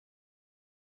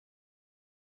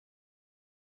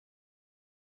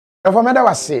Remanded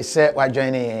was say we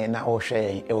joining na o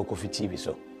share KOFI TV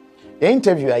so. The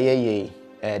interview ayeye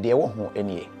de wo ho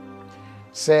enie.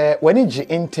 Say when you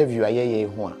interview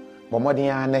ayeye ho a, bomodin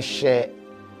a na share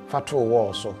fato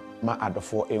wo so ma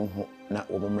adofo enhu na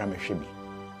omumra mehwe bi.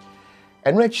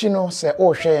 Enu achi no say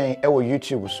o share e wo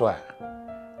YouTube so a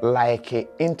like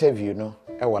interview no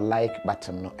e wo like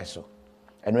button no eso.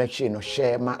 Enu achi no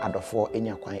share ma adofo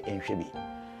enya kwan enhwe bi.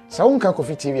 Sa wonka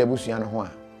KOFI TV abusua no ho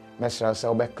a Mesra say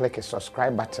obe click the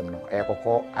subscribe button no e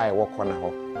kokko ai wo kona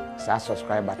ho sa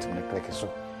subscribe button no click so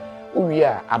uwi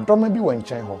a adoma bi wo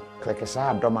nchen ho click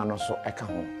sa adoma no so eka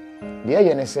ho de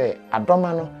ye ne say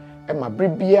adoma no e ma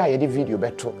bribia ye de video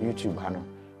beto YouTube ha no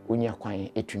onya kwan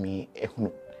etumi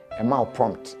ehunu e ma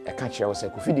prompt e ka kire wo say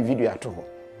KOFI di video ato ho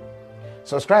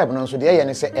subscribe no so de ye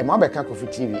ne say e ma be ka KOFI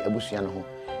TV abusua no ho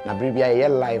na bribia ye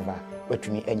live a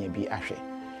watumi enya bi ahwe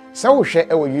sa wo hwe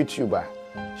e wo YouTube a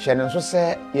Shannon so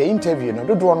say your interview no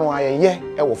do no aye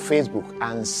e Facebook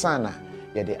and sana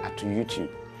ye de at YouTube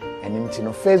and into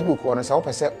no Facebook or say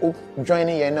opese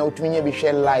joining ye na utumi bi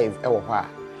share live e wo ha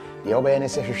ye obaye ne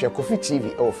say hwehwe KOFI TV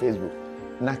e Facebook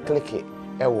na click e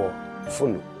wo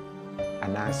follow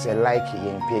and I say like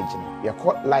your page no ye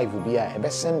call live bi a e be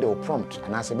send o prompt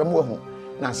and I say be mo hu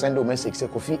na send o message say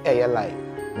KOFI e live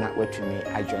na watumi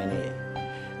a join ye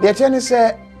the channel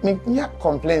say me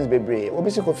complaints bebre obi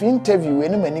se KOFI interview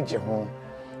eni mani je ho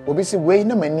obi se we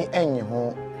na mani enye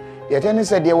ho ye tene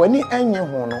se de wani enye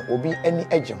ho no obi ani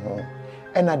age ho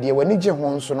ena de wani je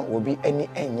ho nso no obi ani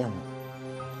enye ho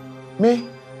me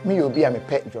obi a me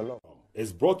pe jollof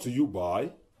is brought to you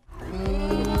by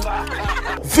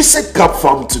Visit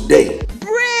KOFI today.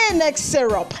 Brain X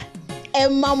syrup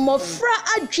emamofra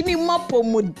adwini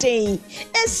mapomuden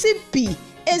SCP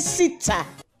esita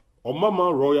or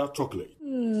Mama Royal Chocolate.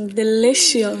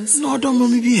 Delicious. No, don't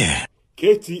mommy be.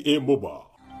 KTA Mobile.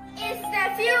 It's the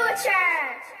future.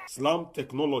 Slam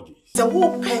Technologies. The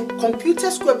open computer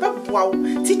school wow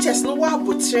teachers no wa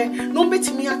botre no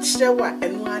betimi akire wa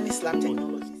enu ani Slam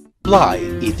Technologies. Fly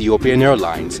Ethiopian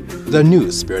Airlines, the new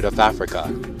spirit of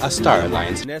Africa, a Star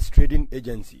Alliance Nest Trading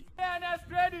Agency.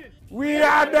 We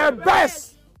are the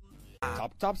best.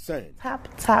 Tap send.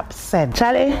 Tap send.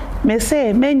 Charlie, me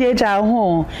say menye ja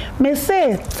ho. Me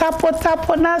say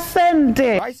tapo na send.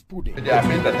 Rice pudding.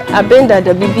 Abenda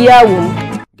the bibia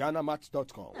wom.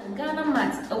 GhanaMats.com.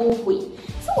 GhanaMats away.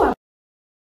 So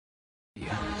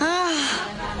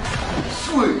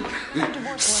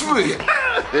Sweet.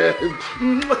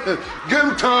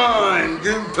 Game time.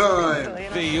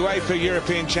 The UEFA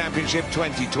European Championship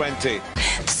 2020.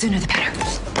 The sooner the better.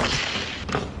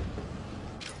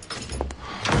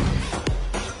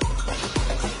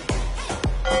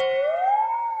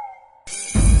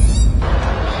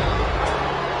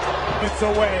 It's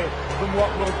away from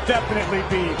what will definitely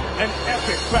be an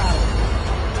epic battle.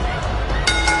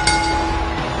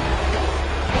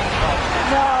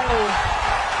 No!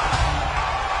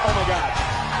 Oh my God.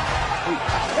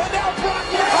 And now Brock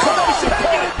Lesnar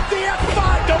taking it the F5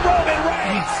 to Roman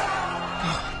Reigns.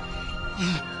 He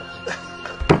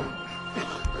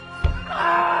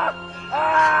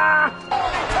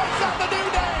takes out the New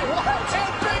Day. And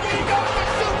Big E goes to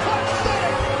Suplex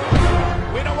City.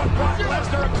 We know what Brock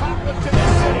Lesnar accomplished in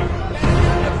this city. And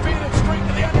he defeated straight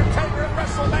to the Undertaker at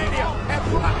WrestleMania. And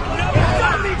Brock never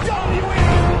WWE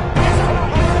is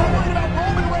worried about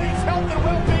Roman Reigns' health and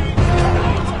well-being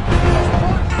tonight. Does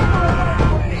Brock ever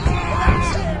Roman Reigns? That's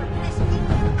here.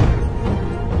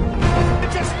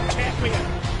 Just champion.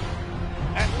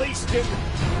 At least in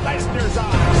Lesnar's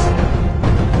eyes.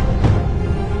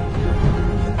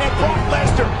 And Brock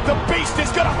Lesnar, the beast,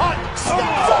 is gonna hunt.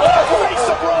 Steps on the face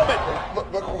of Roman.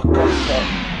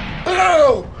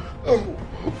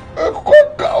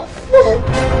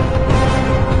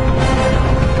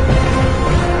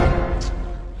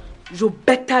 You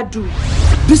better do it.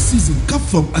 This season,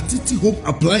 KOFI Atiti Home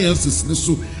Appliances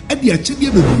so and the achebe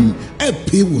baby e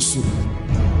pay wo so.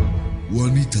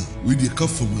 Juanita, with the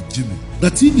KOFI Jimmy.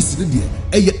 That TV is there,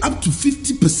 up to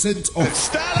 50% off.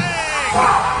 Sterling!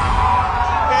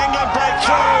 England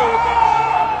breakthrough!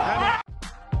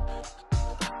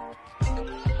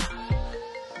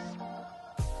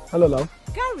 Hello, love.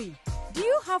 Gary, do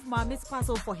you have Mommy's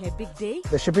parcel for her big day?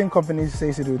 The shipping company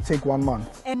says it will take 1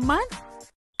 month. A month?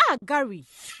 Ah, Gary,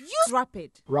 use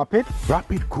Rapid. Rapid?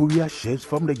 Rapid courier ships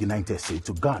from the United States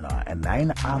to Ghana and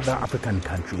 9 other African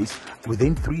countries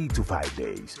within 3 to 5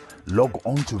 days. Log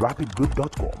on to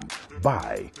rapidgroup.com,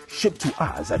 buy, ship to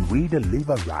us, and we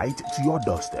deliver right to your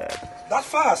doorstep. That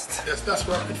fast? Yes, that's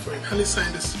Rapid for you. Can you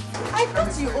sign this? I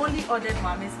thought you only ordered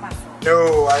Mommy's parcel.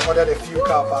 No, I ordered a few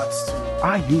car parts too.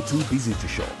 Are you too busy to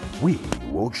shop? We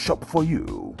will shop for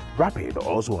you. Rapid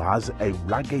also has a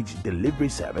luggage delivery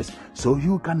service, so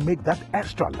you can make that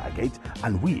extra luggage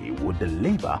and we will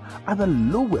deliver at the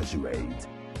lowest rate.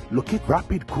 Locate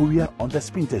Rapid Courier on the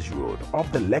Spinters Road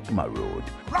off the Lekma Road.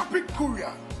 Rapid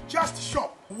Courier, just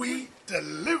shop, we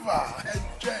deliver.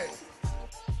 Enjoy.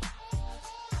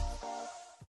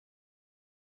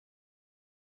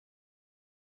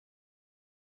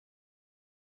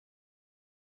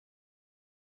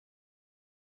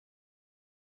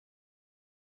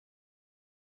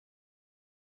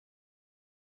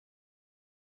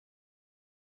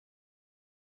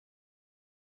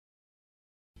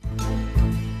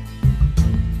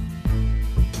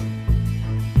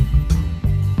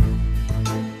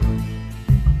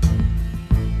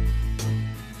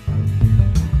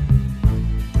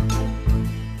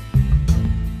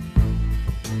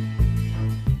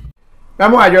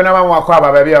 Namu ajo na mamu akwa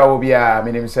baba bia obi a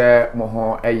menim se mo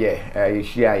ho eye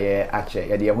yehia ye ache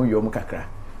ye de ho yom kakra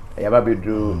ye ba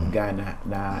bedru Ghana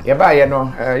na ye ba ye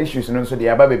no issues no so de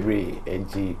ye ba bebre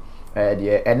enti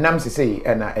de enam sesei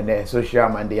na ene social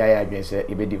mande ya adwen se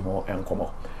ye bedi ho enkomo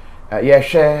ye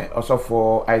hwe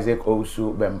osofo Isaac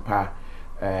Owusu bempa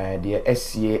de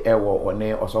esie ewo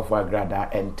one osofo agrada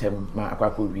entem ma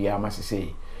akwako wi ama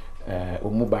sesei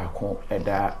omu ba ko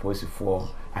eda posifo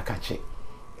akache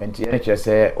enti ene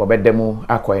chese obedemu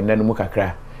akoy nanu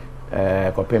kakra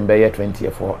kopembe ye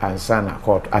 24 ansana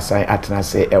court assign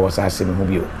atnase e was asemi hu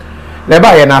bio le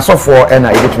ba ye na asofo e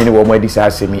na yebetumi ne wo mo adisa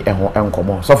asemi e ho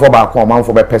enkomo sofo ba ko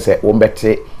manfo be pese wo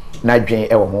mbete na dwen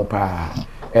e wo ho pa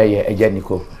ye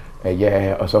ejaniko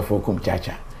ye osofo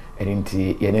Kumchacha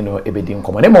enti ye ne no ebedi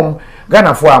enkomo ne mom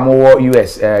Ghana fo amowo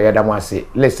US yadamo ase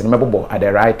listen mebobo at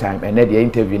the right time and the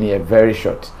interview ni very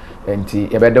short enti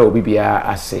yebeda obi bia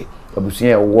ase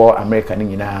abusuye wo America ni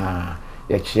nyina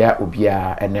ya chia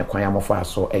obia ene kwan amofo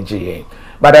so eje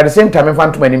but at the same time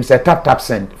fantom anim say tap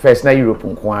send first na Europe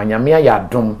nko anyame ya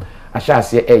dom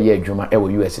ahyase eye adwuma e wo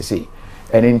USSA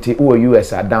enti wo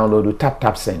US a download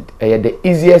tap send the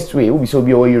easiest way we so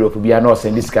bi wo Europe bia na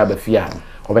send this card befia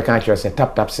obeka actually say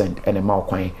tap send ene ma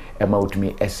kwan e ma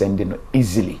otumi send no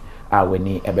easily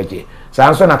aweni ebeje so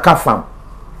anso na kafam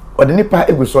odenipa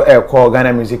eguso e call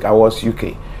Ghana Music Awards UK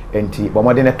enti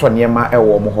bomode ne to niema e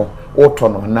wo mo ho oto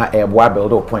no na e boa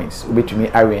build points obetumi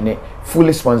arene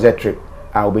fully sponsored trip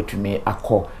a obetumi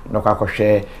akọ no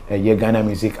kakọhwe ye Ghana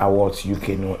Music Awards UK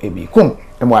no ebi kum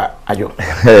emwa ajo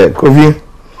KOFI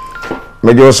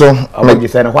mejo so meji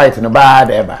say no white no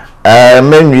bad eba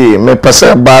menwi me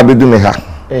pese ba bedu me ha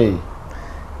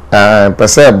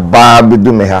pese ba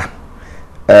bedu me ha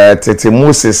tete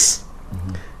Moses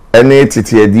ene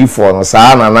tete adifo no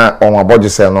saa na on abojo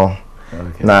se no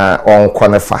na on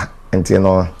konefa enti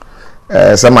no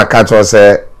sama catch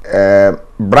say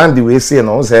brandy we say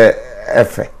no say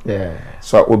efe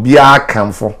so obi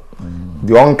akamfo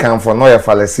the on kamfo no ya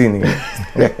falasini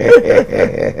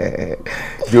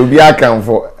the obi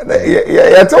akamfo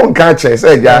ya ton catch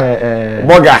say ja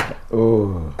boga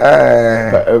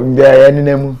ya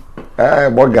ninemu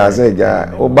boga say ja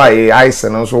obai ice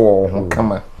no so wo ho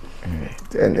kama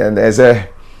and as a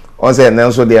on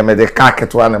say so dey me the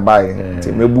cacket one buy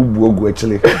te mebubu ogu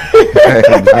actually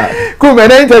cool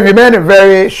man interview man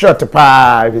very short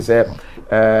pa if you say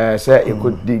e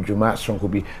could di djuma sonko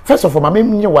bi first of all ma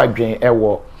menye wadwen e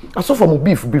wo aso for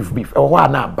beef e ho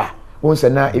ana ba won say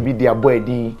na e bi di abo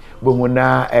adin bohu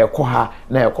na e ko ha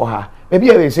na e ko ha e bi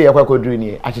e say e kwakodru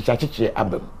ni achichachiche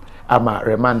abam ama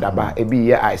Remanded ba e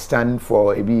bi I stand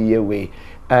for e bi way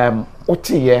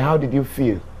oti how did you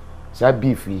feel say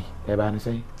beef e ba na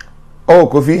say oh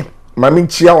KOFI mami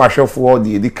chia wahwefo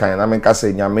de kan na menka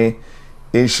se nyame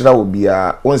enhira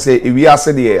obia won se ewi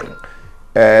ase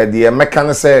de meka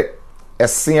ne se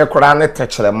esen ekora ne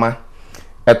techelema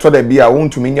eto da bia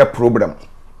wontumi nya problem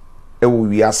e wo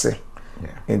wi ase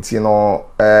enti no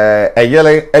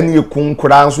eyele ene ekun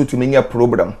kora nso tumi nya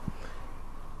problem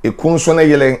ekun so na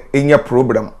yele enya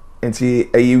problem enti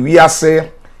eyi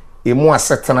ase emu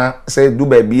asetena se du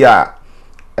ba bia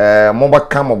moba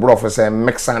come bro for say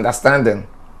mix understanding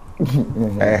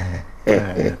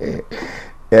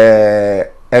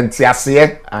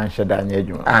entiase anheda nya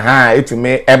adwuma aha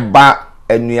etumi eba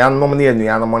enuanom ne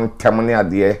enuanom ntem ne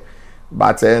ade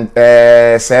but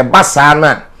se basa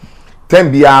na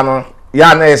tambia no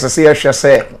ya na yesese yehwe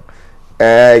se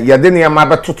yede ne ma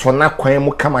betoto na kwan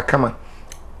mu kama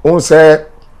on se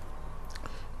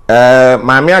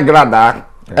mami agrada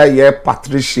eye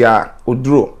Patricia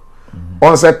Oduro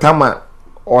on se tama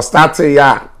o start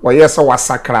ya o yesa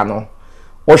wasakra no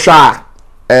o hwa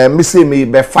me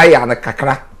be fire na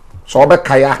kakra so be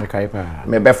kaya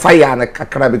me be fire na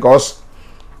kakra because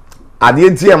ade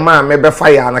ntie ma me be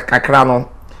fire na kakra no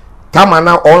tama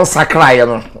na on sakra ye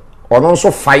no ono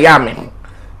nso fire me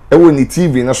e wo ni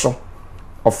TV no so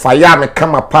o fire me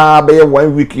kama pa be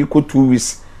 1 week equal 2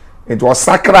 weeks it was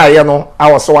sakra ye no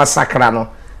a was so sakra no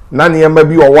na ne ma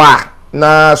bi o wa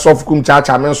na sof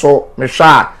Kumchacha me nso me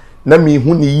hwa na me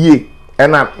hu ni yie e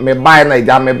na me bai na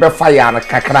ja me be fire na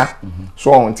kakra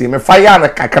so onti me fire na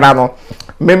kakra no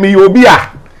me obi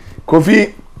a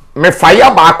Kofi me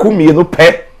fire ba ko mi no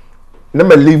pe na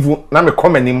me leave na me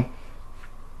come anim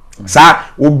sa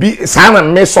obi sa na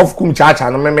me sof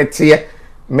Kumchacha no me tie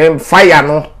me fire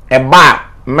no e ba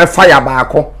me fire ba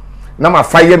ko na ma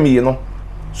fire mi no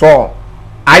so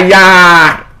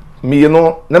aya mi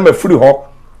no na me free ho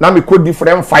na me ko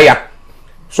different fire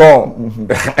so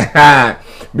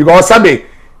because sabe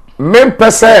me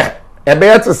pese e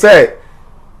be to say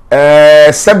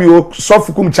sabi o sof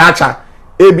Kumchacha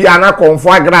e bi ana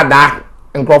konfo agrada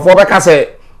nkrofo be ka say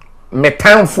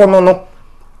metanfo no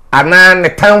ana ne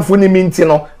tanfo ni minti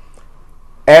no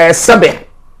sabe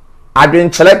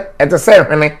adwenchele ete say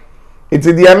hwene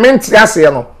iti dia menti ase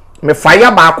no me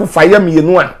fire ba ko fire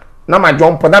mienu a na ma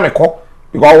jump na me ko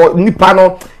because nipa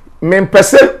no me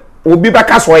pese obi be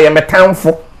ka so ye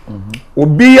metanfo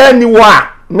obi ani wa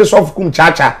me sof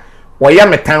Kumchacha wo ye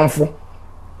metanfo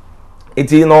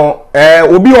iti no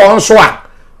obi on so a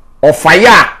o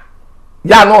fire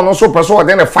ya no so person o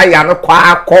de fire no kwa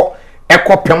akọ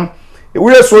ekopem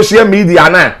we social media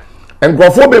na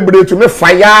engrofo bebre to me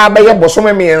fire be ye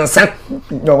bosom me ensa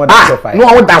no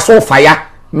da so fire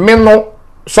me no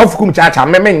sof Kumchacha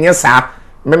me nyesa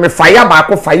me fire ba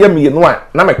ko fire me no a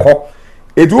na me ko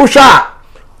edu hwa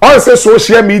on se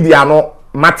social media no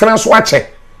matena so ache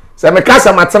se me ka se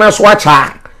matena so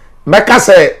acha me ka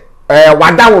se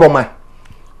wada woroma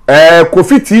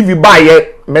KOFI TV ba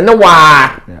ye me ne wa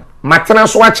matena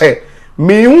so ache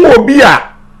me hu obi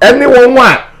a ene won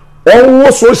a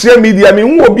on social media me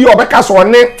hu obi obeka so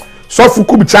ne sof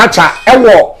Kumchacha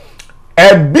ewo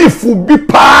beef bi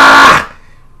pa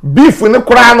beef ne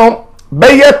kura no be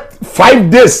ye 5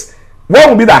 days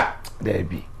won be that there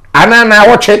be anana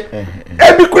woche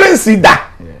bi currency da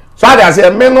so I say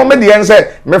me no me de en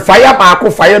say me fire ba ko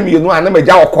fire me nu ana me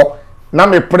ja okọ na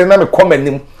me pre na me come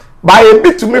anim by a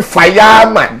bit to me fire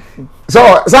man so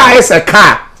I say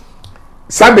car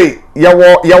sabe ye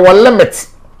wo limit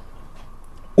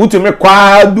utumi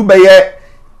kwa du be ye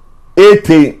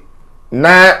 80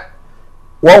 na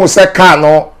wo say car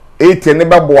no 80 ne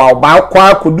be boa ba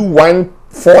kwa ko du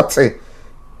 140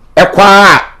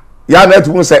 ekwa ya na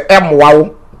tu say emwa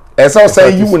esa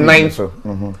say you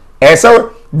 9 esa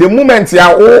the moment ya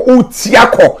o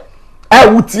tiako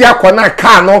utiako na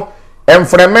car no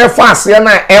emfreme fase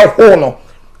na eho no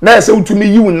na esa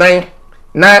utumi you 9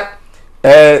 na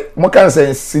mo kan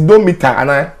say speedometer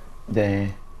ana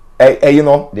you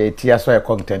know the tia so e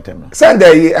content no send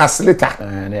the accelerator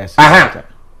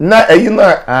na you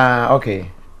know okay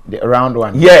the round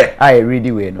one yeah I read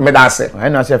the way no me that say I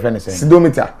know say friend say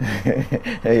speedometer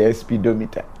yes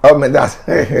speedometer oh me that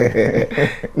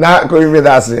na ko me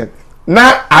that say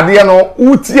na ade no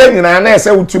utie nyina na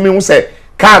ese utumi hu say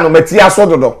car no matia so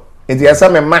dodo enti ese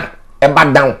me ma e ba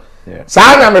down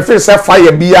sa na me feel say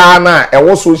fire bia na e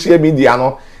wo social media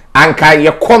no anka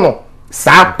ye kono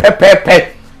sa pepepe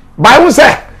Bible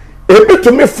say e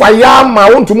bitumi fire ma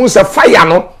wontumu say fire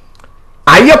no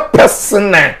aye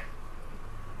personal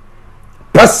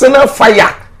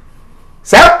fire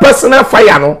say personal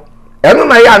fire no eno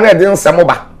na ya na de nsemo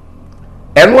ba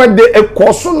eno de e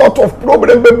cause lot of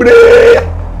problem bebre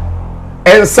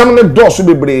and some ne do so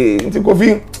bebre nti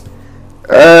Kofi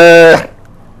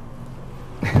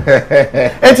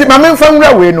enti ma me mfa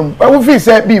nwura we num wo fi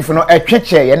say beef no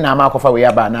etweche ye na ma akofa we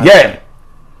aba na yeah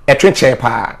etweche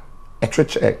pa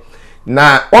etweche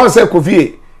na won say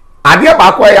Kofi ade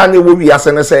ba ko ya na wo wi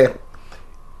ase ne say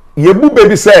yebu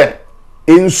baby say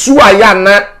ensu aya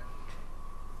na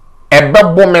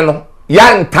ebebo me no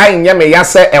ya ntan nye me ya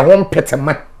se ehom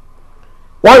petema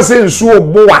won se nsu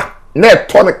oboa na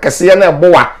eto ne kese na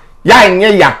eboa ya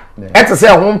nye ya ete se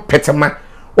ehom petema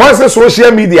won se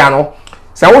social media no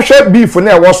se wo hwe beef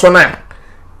na ewo so na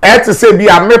ete se bi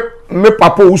a me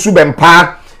papa Owusu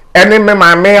bempa ene me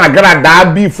ma me agrada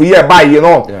beef ye ba yi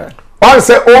no won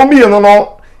se o mi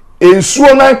no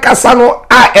ensu na kasa no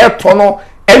a eto no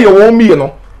eye wo mi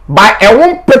no ba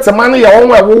ehom petema no ye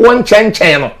won ewo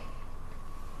nchenchen no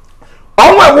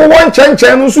onwa wo won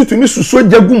chenchen no so tumi suso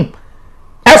jagum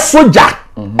esoja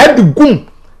edigum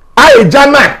aeja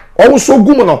na owo so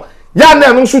gum no ya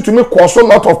na no so tumi cause a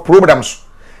lot of problems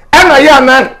ena ya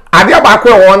na ade ba ko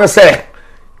e won say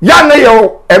ya na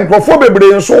yo enkrofo bebre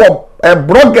nso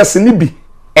bloggers ni bi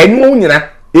enu nyina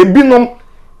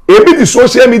ebi di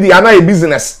social media na e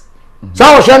business so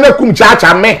o hwe na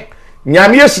Kumchacha me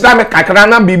nyame yesira me kakra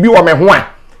na bibi wo me ho a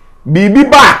bibi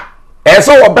ba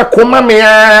eso wo be koma me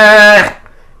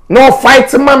no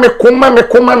fight ma me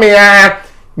koma me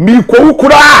mi ko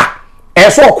ukura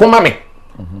eso koma me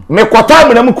me kota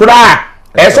me na mu kura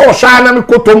eso o sha na me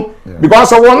kotom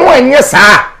because wo no enye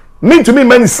saa me to me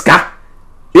man ska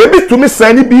ebi to me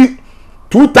sani bi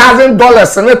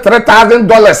 $2,000 and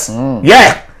 $3,000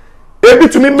 yeah ebi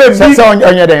to me maybe say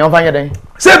onye den on fanya den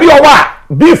say bi o wa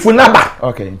beef na ba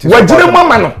okay wajire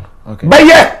mama no ba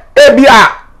ye ebi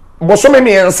a bosome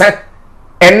me ense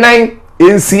enan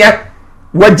ensia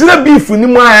wajire beef ni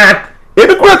mu a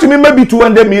ebi kura to me maybe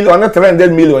 200 million or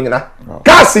 300 million nyina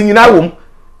ka se nyina wom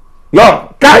yo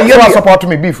ka ye wa support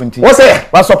me beef nti what say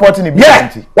wa support ni beef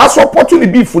nti wa support ni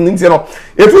beef nti no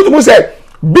efu to me say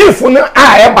beef no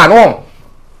a e ba no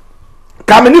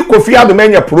ka me ni Kofi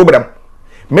Adomanya program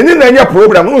me ni na nya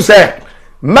program no say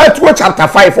Matthew chapter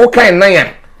 5 o kan nan ya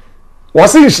wo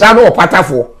se nhira no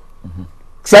opatafo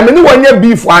se me ni wanya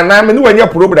beef ana me ni wanya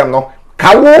program no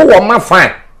ka wo ma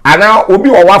fine ana obi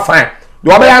wo wa fine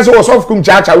do oba yan so wo sof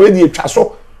Kumchacha we di etwa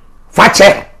so fa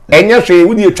che enye hwe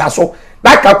we di etwa so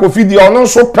da ka Kofi di ono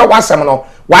so pe wasem no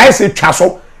why se etwa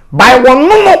so by one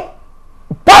no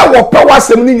pa wo pe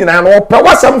wasem ni nyina no pe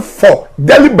wasem for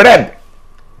daily bread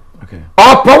okay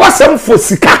o pe wasem for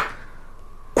sika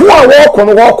kuwa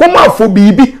wo koma fo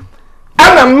bibi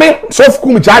ana me sof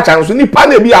Kumchacha so nipa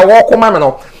na bi a wo koma me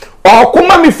no o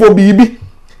koma me fo bibi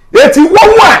eti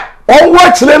wonwa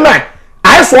onwo chire na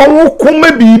ai so onwo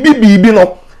koma bibi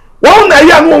no won na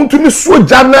ya no ntumi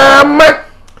soja na ma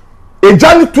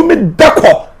eja ni tumi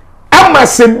dako ama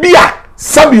se bia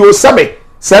sabi o sabe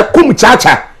se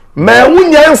Kumchacha ma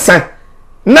wunyansa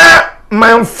na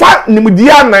manfa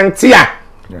nimdia nante a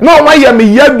no ma ya me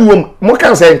yaduom mo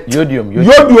kan say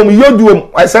yodium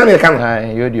I say me kan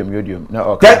yodium na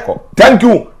okay thank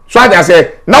you so I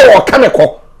say na wo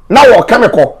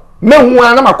kameko me hu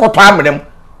ana makoto amrem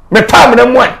me ta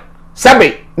amrem wan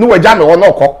sabe ni waja me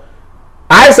wono ko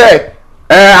I say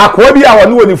akwa bi a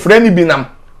woni woni friend bi nam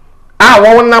a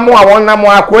wonnam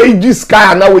akwa iji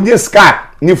sky na wonye sky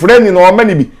ni friend no o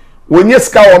mani bi wonye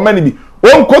sky o mani bi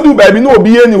won kodu ba bi na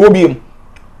obi ye ni hobiem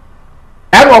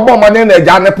eno obo mo ne na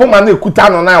ja ne poma na ekuta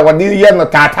no na wode ye no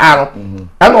tata no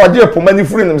eno oje poma ni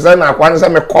furi nim se na akwa nse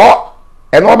me ko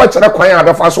eno oba kire kwan a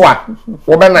befa so a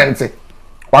wo be nante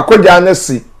wakoja na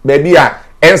si baby a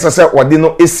ense se wode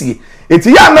no esie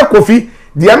eti ya na Kofi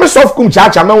de me sof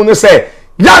Kumchacha ma wonu se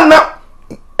ya na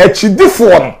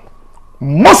echidifo no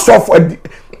most of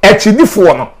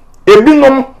echidifo no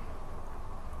ebinom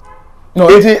no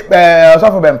eti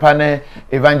sof bempa ne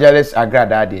evangelist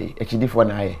agrada de echidifo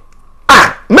na aye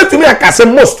metumi akase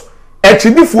most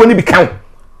echidifo ni bi kan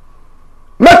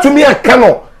metumi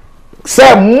akano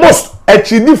say most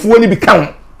echidifo ni bi kan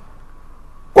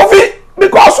Kofi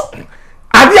because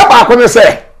adia ba ko ne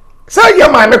say ye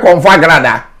ma me konfo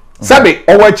agrada sabe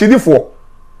owo echidifo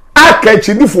aka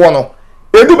echidifo no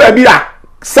edu ba bi a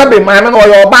sabe ma me no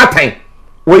yo batan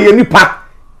wo ye nipa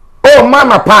o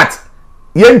mama part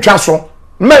ye ntwa so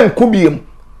men kubiem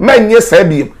men ye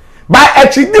sabiem ba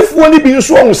echidifo ni bi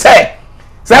nso on say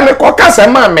se me koka se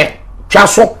ma me twa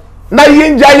so na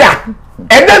yenja ya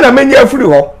ede na menye afiri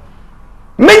ho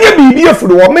menye bibi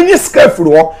afiri ho menye ska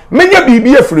afiri ho menye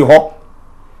bibi afiri ho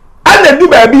ana du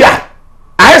ba bi a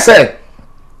I said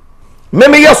me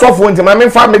yesofo nti ma me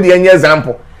fa me de enye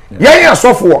example yen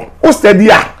yesofo o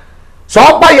study a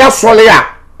so ba ya sole a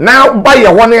na ba ye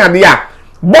ho na ade a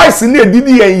boys ni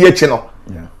edidi yen ye chi no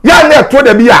ya na to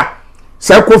da bi a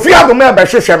se Kofi Adomanya be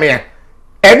hwehwe me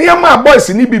ene ma boys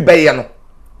ni bi be ye no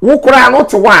wo kura no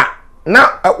to wa na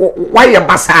wa ye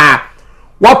basa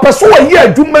wa peso wa ye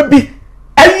adwuma bi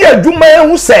aye adwuma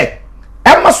ehu se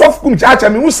e ma sof Kumchacha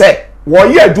me hu se wo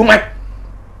ye adwuma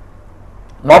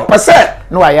no pese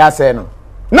no wa ya se no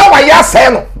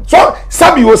so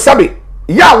sabi o sabi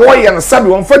ya wo ye no sabi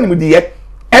won fanim de ye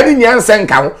eni nyanse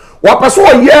nka ho wa peso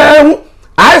wa ye hu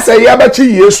ai se ye ba chi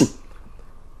Yesu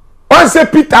on se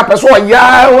Peter peso wa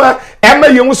ya hu e ma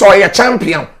ye hu so ye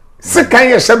champion sikan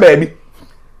ye hye ba bi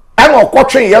eno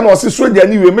kotwen ye no se soja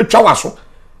ni we metwa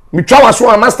waso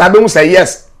a master be hu say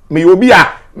yes me obi a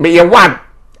me ye one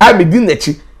a me din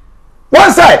nachi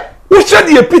one say wo hye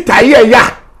de Peter ye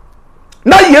ya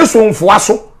na Yesu mfo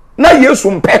aso na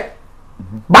Yesu mpe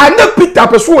ba na Peter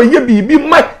peso ye bibi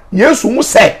ma Yesu mu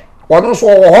say wono so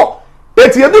wo ho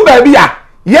eti edu ba bi a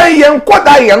ye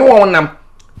nkoda ye no wonam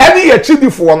eni ye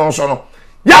chidifo wono so no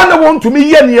ya na won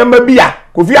tumi ye ne ma bi a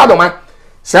Kofi Adomanya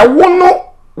se wono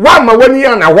wa ma wani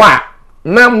ya na ho a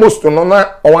na most no na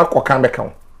o wa koka beka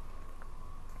ho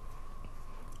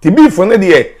Tibi for ne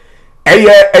de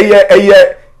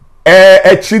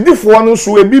echidifo no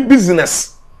so ebi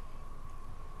business.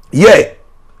 Yeah.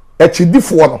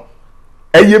 Echidifo no.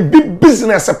 Big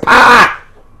business pa.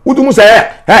 Udumu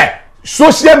say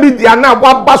social media na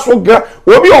waba so gra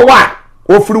obi owa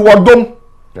ofiri wodom.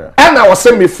 Na wo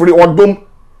se me free wodom.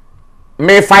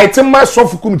 Me fight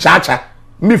myself Kumchacha.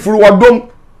 Me free wodom.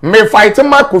 Me fight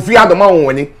my KOFI adoma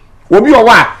woni. Obi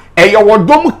owa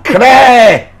wodom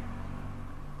kre.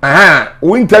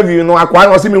 We interview no akwa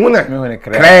no se me huna.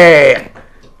 Kre.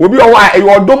 Obi owa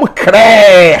wodom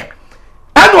kre.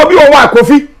 Ana obi owa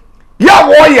KOFI ya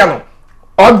wo ye no.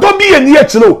 Odo bi eni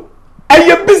akiro.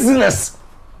 Business.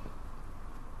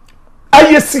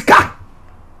 Sika.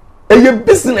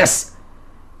 Business.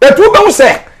 Etu be wo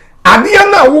se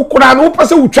ade na wo kura na wo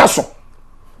pese wo twa so.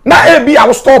 Na ebi a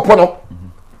wo stop no.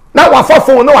 Na wa fa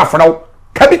phone na wa fra wo.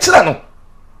 Ka bi kire no.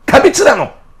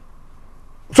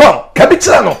 So, ka bi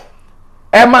kire no.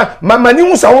 Mani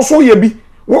hu sa wo so ye bi.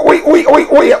 Wo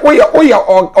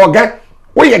oga.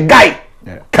 Wo ye guy.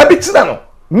 Ka bi kire no.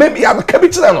 Maybe I ka bi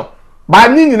kire no. Ba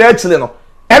ni nyina akire no.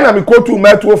 Ena me quote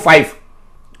Matthew 5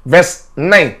 verse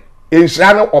 9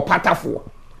 enhira no opatafo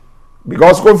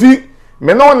because KOFI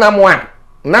me no namo a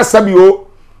na sabio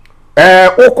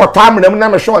okota amram na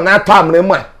me hwe na ata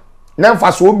amram a na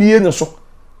mfa so obi eni so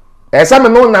esa me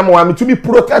no namo a me to be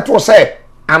protect wo say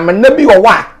amna bi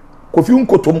owa KOFI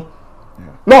nkotom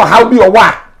no how bi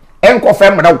owa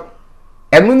enkofa mraw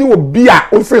enu ni obi a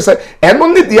ofre say enu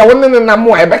ni de wo ne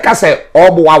namo a ebeka say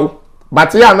obowawo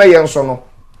but ya na ye nso no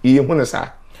iye hu ne sa.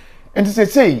 And to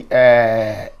say,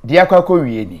 Diakako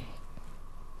Wieni,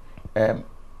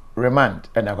 remand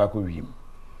and Akako Wim.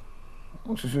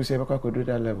 What should you say about do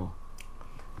that level?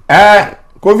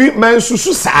 KOFI man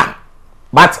susu sa,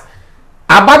 but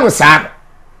abanu sa,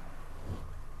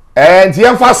 and the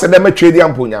emphasis them a trade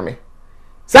and punyame.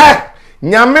 Sir,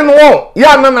 Nyamin wo,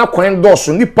 ya nana kwen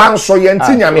dosu, ni pan so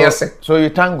yenti nyame ase. So you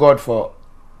thank God for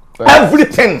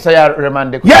everything. Say you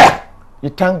remanded. Yeah. You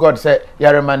thank God, say you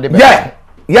remanded. Yeah.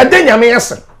 Ya de nyame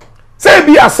yesen say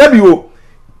bi asabi o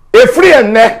efri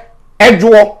enne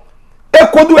edwo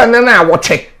ekodu enne na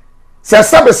awoche se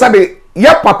sabe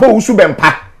ya papa Owusu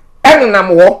bempa enenam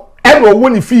ho ene owo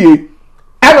ni fie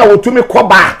ene wotumi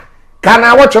koba kana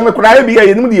awoche me kura e bi ya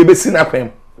yenim de yebesi na kwem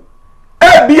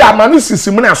e bi amanu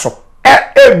sisim na so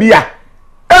e bi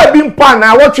mpa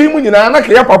na awoche mu nyina na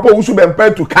ke ya papa Owusu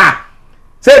bempa tu ka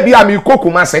say bi am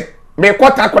ikokuma se me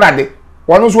kota kura de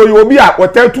wono so yo obi a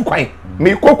wota tu kwan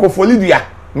me koko folidua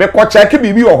me ko check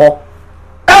bibi oho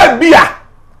bia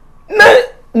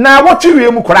na wo chiwe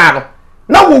mu kora no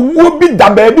na wo bi da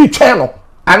ba bi twen no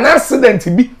an accident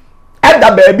bi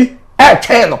da ba bi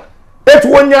twen no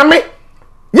etu wonyame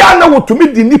ya na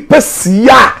wotumi di ni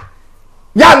pasia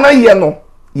ya na ye no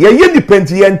ye depend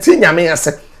ye nti nyame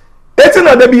ase eti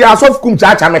na da bi asof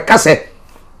Kumchacha me kase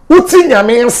uti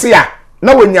nyame ase a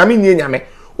na wonyame nie nyame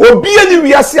obi ani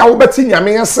wiase a wo beti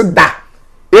nyame ase da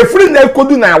efri na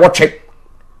ekodu na awoche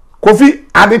KOFI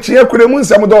adechi ekure mu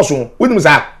nsem doso wudim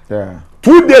sa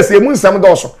 2 days emu nsem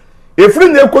doso efri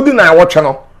na ekodu na awoche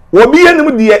no obi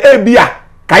enim de ebia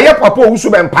kaye papa Owusu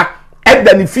bempa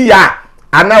eda ni fia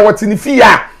ana woti ni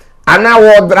fia ana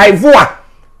wo drive a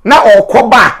na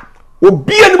okoba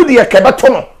obi enim de kebeto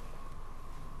no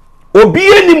obi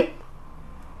enim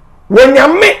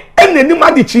wonyame enenim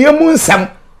adechi emu nsem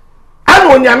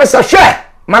ana onyame sa hwe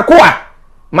makoa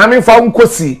mami fa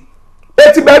nkosi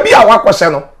eti baabi a wakwose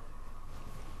no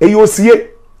eyosie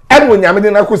enu nyame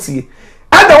de na kosie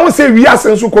ada won se wi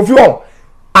asenso KOFI on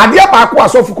ade ba ko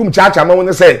asofu Kumchacha ma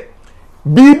won se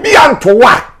bibi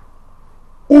antowa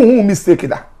uhu mistake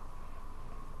da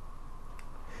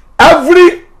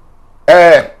every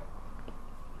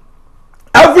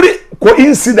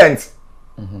coincidence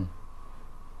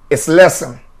is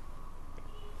lesson.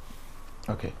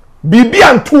 Okay. Bibi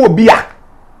anto obia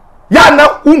ya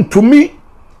na untumi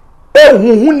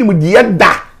ehuhu nim de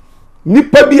da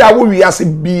nipa bi a wo wiase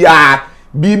bia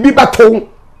bibi bato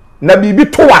na bibi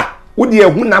toa wo de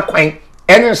ehu na kwan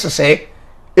ene sese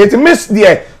it miss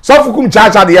there so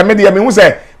Kumchacha de me de me hu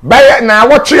se baye na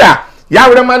woche a ya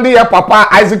Remanded ya papa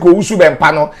Isaac Owusu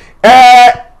bempa no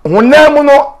honam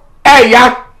no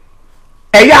eya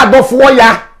adofo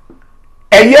ya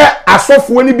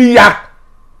asofo ni bi ya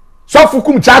so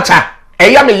Kumchacha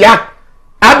eya me ya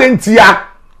adentia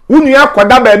unu ya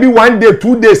kwada baabi 1 day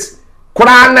 2 days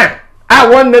kurana a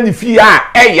won na ni fi a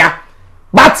eya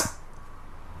but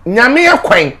nyame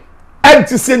yakwan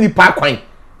anti se nipa kwan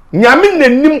nyame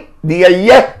nanim de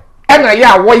ye ena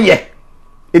ya woye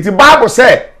it Bible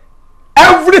say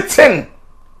everything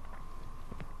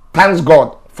thanks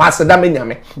God faster than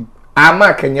nyame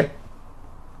ama kenye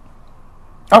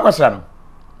akwasra no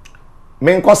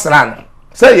men kosra no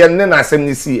say ye ne na asem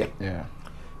ni si ye yeah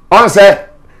on say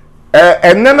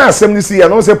enne na asem ni si ye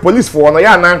no say police for no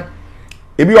ya nan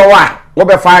ebi o wa wo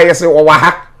be fa ye say wo wa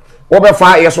ha wo be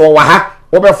fa ye so wo wa ha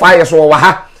wo be fa ye so wo wa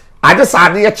ha ade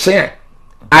sade ye che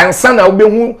ansa na wo be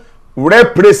hu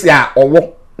repress ya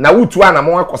owo na wutu ana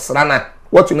mo akosra na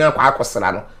watumi akwa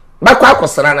akosra no ba kwa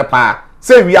akosra na pa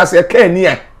say wi ase ka ni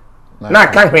a na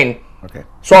ka hwen okay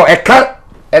so eka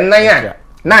ennan ya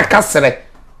na ka sere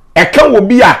eka wo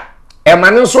bi a e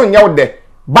mane so nya wo de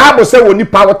bible say woni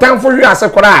pa wo tan fo hwe ase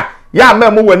kora ya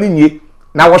ma mo wani nye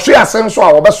na wo hwe ase nso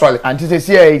a wo be sole anti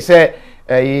say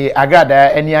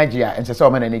agrada eni age a ense say o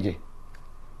ma na nige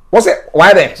wo say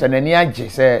why there say na ni age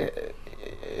say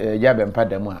ya be mpa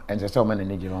dem a ense say o ma na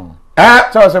nige ho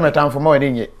so say metan fo ma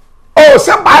wani nye oh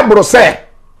say bible say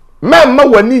ma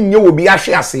wani nye wo bi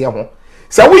ahwe ase ye ho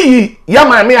say we ya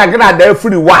ma me agrada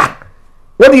afiri wa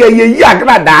wo de ye yi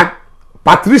agrada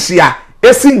Patricia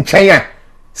esi nchen a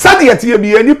sade yete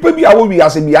bi anipa bi a wo wi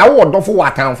ase bi a wo dofo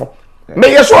watanfo me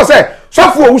ye so say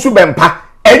sofo Owusu bempa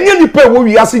enye nipa wo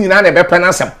wi ase nyina na be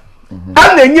penasem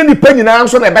ana enye nipa nyina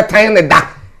nso na be tan ne da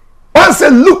on say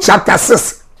Luke chapter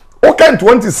 6 okay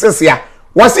 26 ya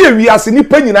was e wi ase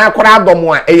nipa nyina akora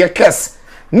adomo a eye kes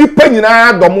nipa nyina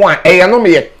adomo a eye no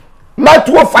me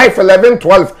Matthew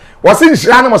 5:11-12 was in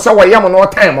shira no say wo yam no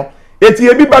time eti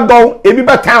ebi ba don ebi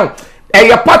ba town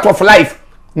a part of life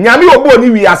nyame obo ni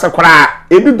wi ase kora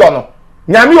ebi do no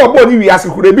nyame obo ni wi ase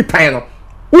kora ebi tan no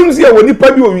unzi e woni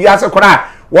pa bi o wi ase kora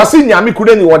wose nyame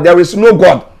kora ni there is no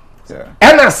god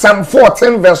and Psalm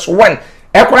 14:1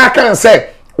 e kora kan say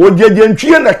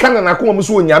ojeje na kan na ko mo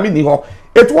so nyame ni ho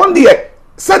it one day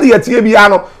said ye tie bia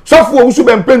no sofo Owusu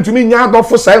bempentumi nya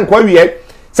adofo sai nkwa wie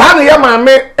sa na ye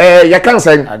maame ye kan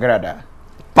say agrada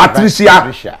Patricia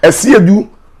esiedu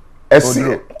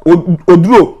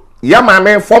oduro ya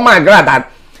maame former agrada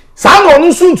sa no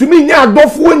no so ntumi nya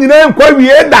adofo nyina nkwa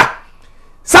wie da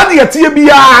sa de yetie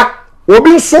bia obi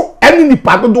nso eni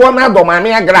nipa dodo na do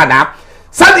maame agrada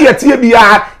sa de yetie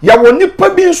bia ya wo nipa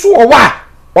bi nso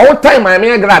wo time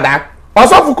maame agrada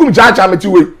osofu Kumchacha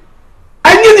metiwe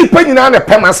anyi nipa nyina na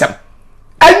pemasem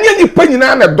anyi nipa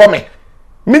nyina na dome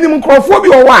minimum krofo bi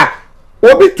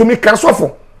obi tumi kan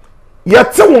sofo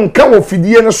yete wonka wo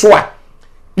fidie ne so a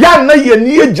ya na ye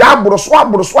ni eja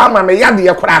aboroso ama me ya de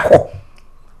ye kora akọ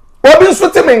obi nso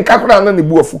te me nka kora na ne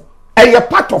buafu eye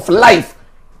part of life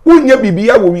unya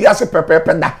bibia wo wi ase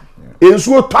pepepe da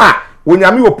ensuo to a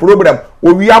onyame wo problem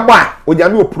wo wi agba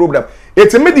onyame wo problem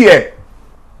etime de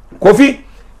Kofi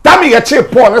tami ye che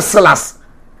Paul ne Silas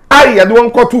ai ye de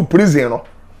won ko to prison no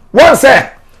won say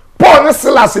Paul ne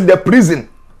Silas in the prison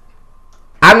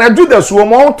anaju da so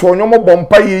mo to onyo mo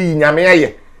bompa ye nyame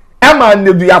aye ema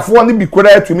neduafo ne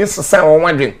bikora atumi sesa won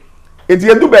wadwen eti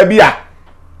edu ba bi a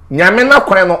nyame na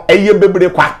kwan no eye bebre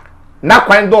kwa na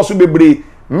kwan do so bebre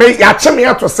me ya cheme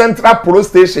ato Central Police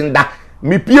Station da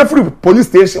me pie free police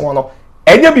station wono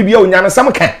enye bibia onyame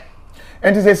sam kan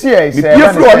enti se sie me pie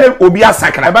free one obi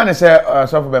asakra eba ne se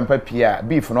sofo bempa pia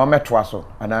beef no metwa so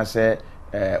ana se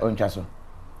ontwa so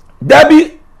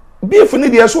dabi beef ni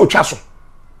de so otwa so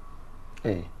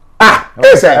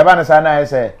ese eba ne sa na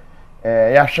ese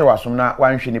ya hwewa som na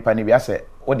wanhwe nipa ne bi ase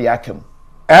wo de akem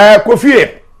Kofi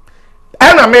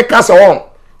ana me ka se won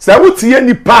se wutie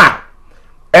nipa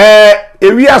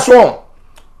ewia so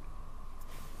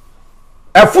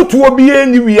afutuo bi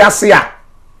eni wiase a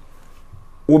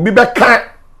obi beka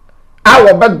a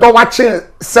wo be do wache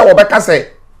se wo beka se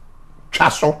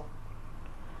twaso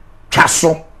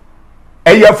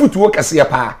eye afutuo kese ya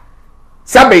pa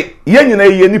sabe ye nyina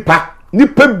ye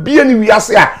nipa bia ni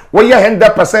wiase a wo ye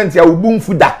 100% ya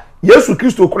ubunfu da Yesu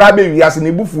Kristo kura be wiase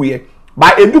ne bufu ye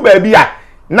ba edu ba bi a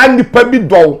na nipa bi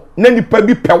do na nipa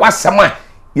bi pe wasem a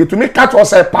yetumi ka to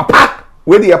say papa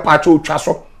we de pa cho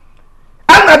twaso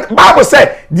ana Bible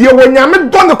say de wonyame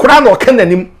do ne kura na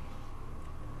okananim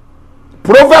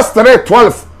Proverbs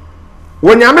 3:12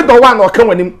 wonyame do wa na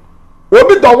okananim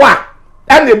obi do wa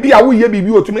ana bi a wo ye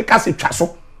bibi otumi ka se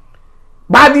twaso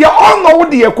ba de ono wo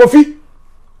de Kofi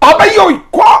obayo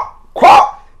ko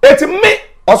it me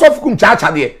osofu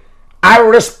Kumchacha de I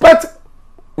respect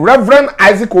Reverend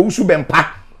Isaac Owusu bempa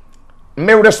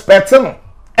me respect no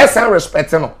esa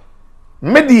respect no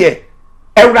me de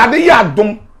ewrade ya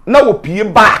dom na opie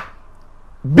ba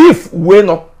beef we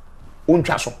no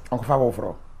ontwa so onkofa wo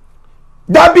fro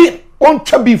dabi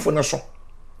ontwa beef no so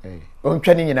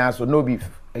ontwa ni nyina so no beef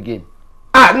again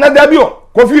na dabi o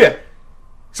Kofi e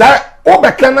sa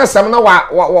obeka na sam na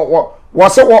wa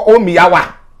se wo omiya wa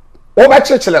oba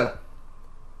chechele no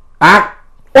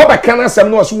obeka na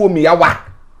sam na so wo omiya wa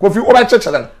Kofi oba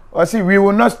chechelen. Or see, we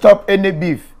will not stop any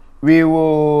beef. We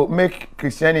will make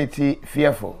Christianity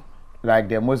fearful, like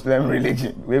the Muslim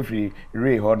religion. We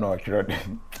free honor.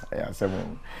 Yeah,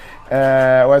 someone.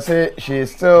 Say she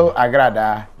is still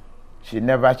agrada. She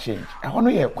never changed. I want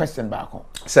to hear a question back home.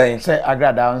 Say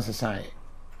agrada on society.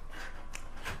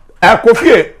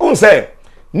 Kofi, on say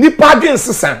nipa dwen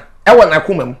sesan e wo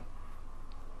nakomam.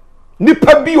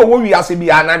 Nipa bi owo wi ase bi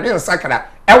anadwen sakra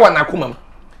e wo nakomam.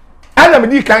 Ana me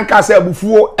di kan ka say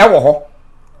abufuo e wo ho.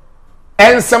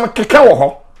 Ensem keka wo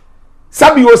ho.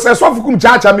 Sabi o se so fukum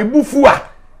chacha me bufu a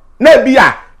na bi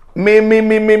a me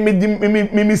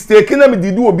mistake na me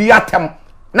didu obi atam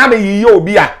na me yiye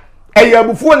obi a eye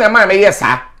abufuo na ma me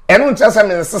yesa eno nche se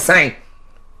me sesan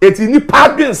eti nipa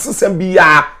dwen sesan bi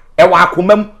a e wo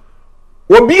akomam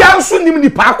obi anso nim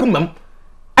nipa akomam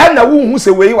ana wo hu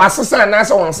se wei wasesan na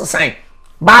se won sesan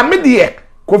ba me de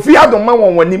Kofi adoma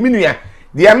won wani minua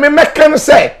de me mekan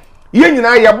se ye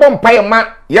nyina ye bompa ye ma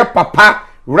ye papa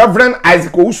Reverend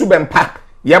Isaac Owusu bempa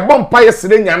ye bompa ye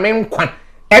sire nyame nkwan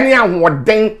ene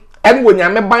ahoden ene wo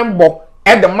nyame banbo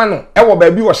e de ma no e wo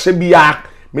ba bi wo hye bia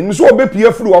menim so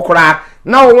obepie furu okora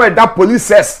na wo da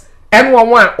polices ene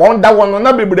wo a on da wo no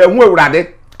na bebre hu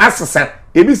awurade asesa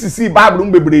ebi sisi bible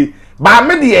bebre ba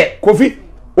me de Kofi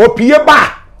opie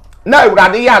ba na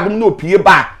awurade ya adum na opie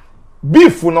ba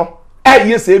beef no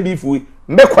yese beef we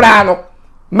me kora no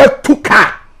me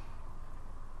tuka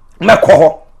me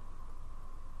ko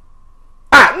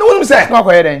no wonu se no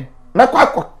ko yeden me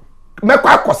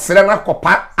kwa akosere na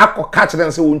kopa akoka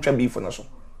kire se wontwa beef no so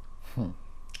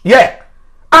yeah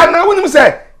na wonu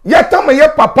se ye tam ye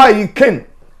papa yi ken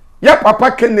ye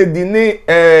papa Kennedy ni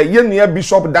ye nua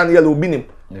Bishop Daniel Obinim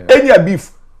enya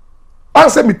beef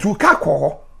anse me tuka ko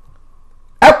ho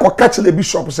akoka kire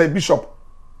bishop say bishop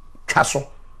twaso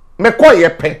me ko ye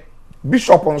pe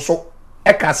bishop nso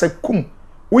e ka se kum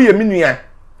wo ye menua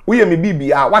wo ye me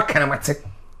bibia wa kan mate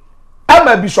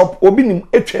ama bishop Obinim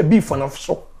etwa beef no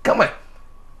so kama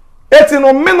eti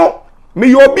no me no me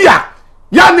ye obi a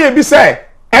ya na ebi say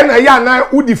ena ya na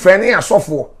u defend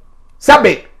asofo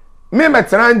sabe me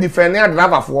metran defend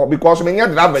driver for because me nya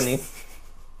driver ni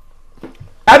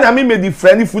ana me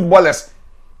defend footballers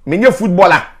me nya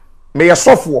footballer me ye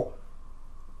sofo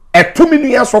etumi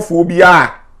nua sofo obi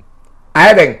a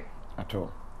ayeden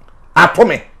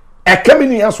atome ekemi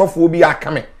nua sofo obi a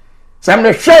kame se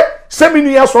me hwe se me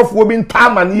nua sofo obi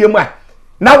ntama ne yemu a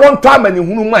na won ntama ne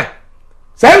hunu ma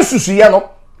se nsusu ye no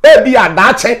ebi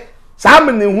adaache sa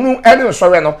me ne hunu ene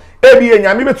nsore no ebi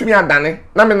enyame betumi adane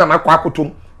na me na makwa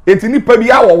akotom enti nipa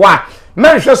bi awowo a me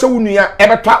hwe se wunua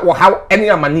ebetwa wo haw ene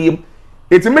amaneyem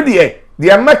enti me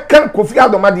de mekan Kofi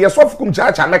adoma de sofo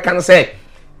Kumchacha mekan se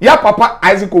ya papa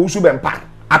Isaac Owusu bempa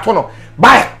atono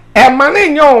ba e mane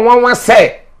nya onwanwa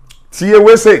se tie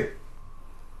we se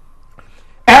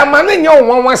e mane nya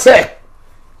onwanwa se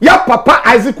ya papa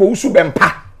Isaac Owusu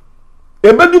bempa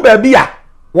ebedu ba bia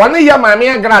woni ya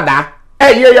maame agrada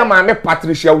ye ya maame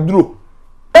Patricia Uduro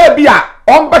e bia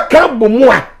onbeka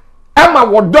bomu a e ma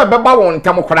wodo beba won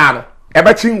tam kora no e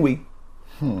be chinwe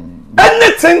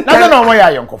anything no mo ya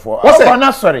yonkofo o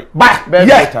na sorry ba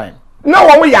time na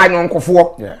wo ya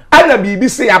anyonkofo ana bibi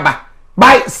se aba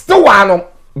by still one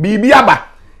bibi aba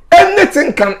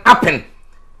anything can happen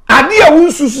ade a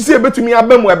wunsusu se betumi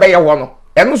abamu ebe ye ho no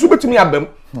eno so betumi abam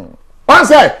one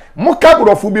say mo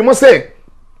kabrofu bi mo say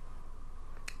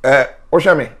o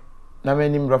hwame na me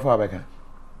nim rofa abeka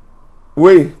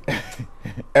we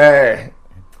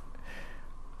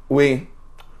we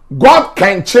God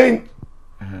can change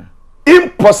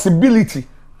impossibility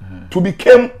to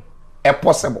become a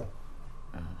possible.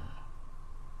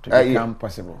 To become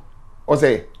possible. O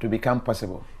say to become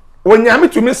possible. When you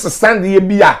to me stand ye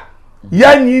bia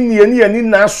ya ni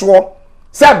na so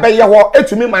say be ye ho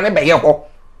etumi mane be ye ho.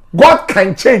 God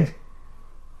can change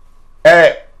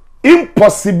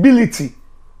impossibility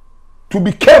to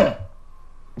become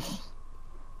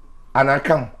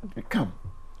and become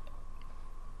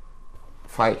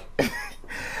fine.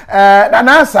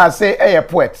 Na say a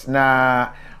poet na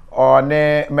on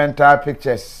mental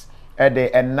pictures at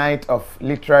a night of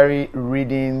literary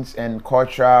readings and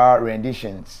cultural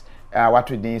renditions. What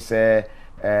we say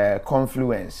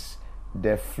confluence.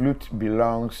 The flute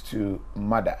belongs to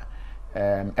mother.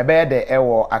 Ebe de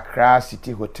ewo Accra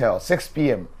City Hotel 6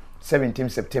 p.m. 17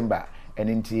 September and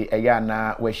inti eya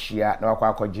na wehia na wakwa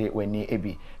akwaje weni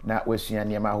ebi na wesua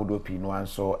niam ahodo pi no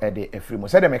anso e de efrimo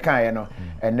se de me kan ye no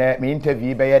ene me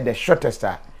interview be ye the shortest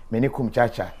me ni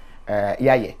Kumchacha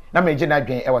yaye na me je na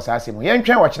dwen e wasa asemu ye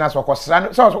ntwen wo kina so kosra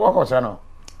no so kosra no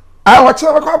wo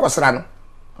kina ko kosra no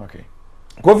okay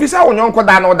Kofi sa wonyon ko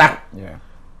da no da yeah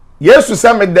Yesu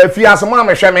se me da fi asemo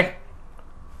amehwe me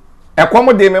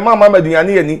ekom de me mama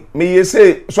maduane yani me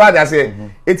yese so ada se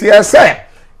eti ese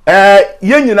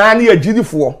ye nyina na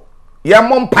agidifo ye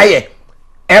mompaye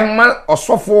emma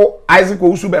osofo Isaac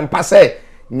Owusu be mpa se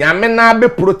nyame na be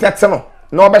protect no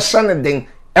na obehye ne den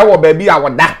ewo ba bi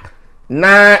awoda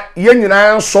na ye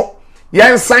nyina nso ye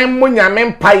nsan mo nyame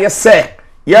mpaye se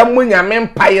ye mo nyame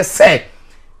mpaye se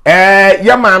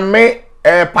ye mame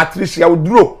Patricia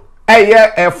Oduro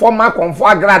eye former konfo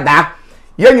agrada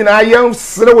ye nyina ye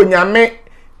sere wo nyame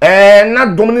na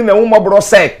domni na wo mobro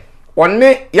se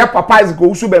one ya papa Isaac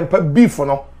Owusu be mpa beef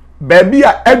no ba bi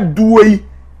a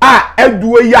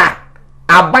aduoi ya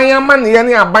aban ama ne ye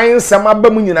ne aban nsem aba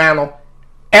mu nyina no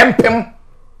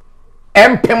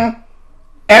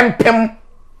empem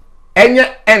enye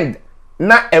end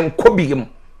na enkobiem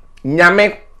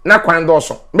nyame na kwan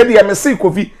doso me de me sei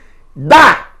kofi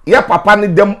da ya papa ne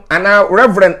dem ana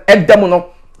reverend edem no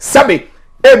sabe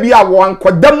ebi a wo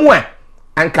ankodam a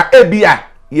anka ebi a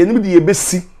yenim de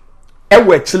yebesi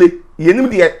ewo akile yenim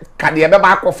de kade ebe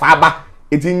ba akofa aba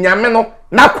eti nyame no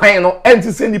na kwan no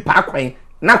enti se nipa kwan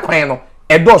na kwan no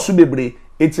edo so bebre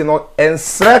eti no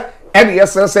ensre ene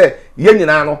yesere se ye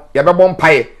nyina no ye bebo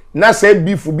mpae na se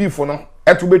bifu no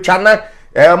etu betwa na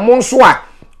monso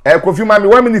a kofi mami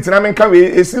 1 minute na menka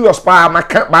we serious pa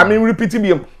maka ba me repeat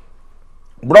bi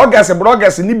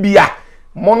bloggers ni bia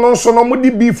mono so no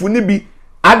mudi bifu ni bi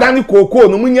adani koko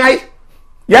no munyai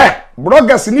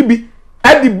bloggers ni bi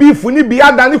adi bifu ni bi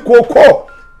adani koko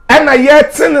ena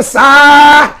yetin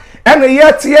sa ena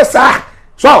yetie sa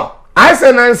so I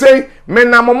say me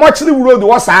na momochiri road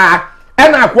wo sa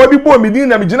ena akwa bi bo midin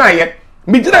na migina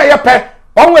ye pe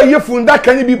onwe ye funda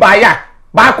kan bi baya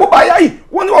ba ko baya yi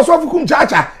woni wo so fu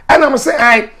Kumchacha ena me say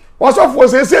ai wo so fu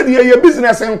say de ye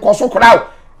business nkoso kra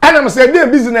ena me say de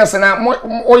business na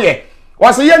oye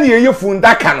wo say ye ne ye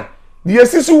funda kan de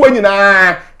yesisu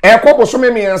wanyina ekobo so me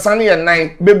ensa ne ye nan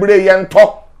bebre ye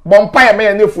nto bompa ye me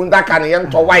ye ne funda kan ye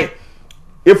nto wai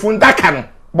e funda kan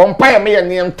bompa ye me ye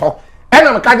ne nto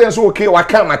ena me ka de so okay wa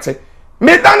kan mate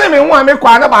me dane me ho a me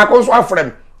kwa na ba ko so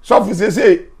afrem so fu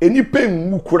say eni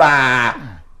penwu kura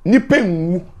ni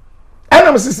penwu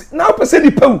ena me sisi na pese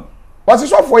di pewu wase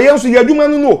so for ye nso ye aduma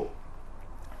no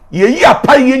ye yi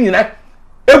apa ye nyina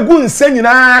egu nse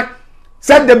nyina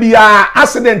se da bia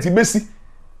accident besi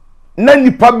na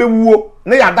nipa bewuo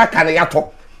na ya daka na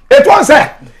yato eto nse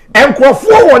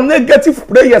enkrofo wo negative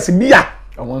prayers bia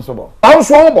onso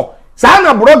bo sa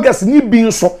na bloggers ni bi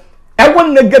nso ewo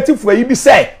negative yi bi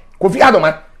say Kofi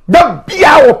Adoma da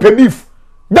bia wo pe beef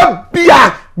da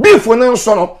bia beef no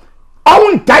nso no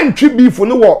awon time twi beef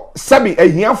no wo sabi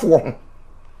ahiafo ho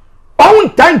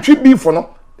awon time twi beef no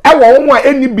ewo wo a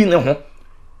eni bi ne ho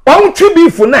awon twi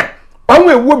beef na awon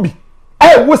ewo bi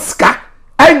ewo ska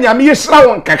anyame ye hira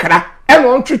won kakra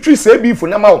eno twitwi se beef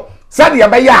na ma wo sade ya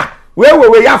ba ya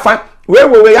wewe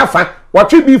yafa wo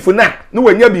twi beef na no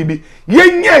wanya bibi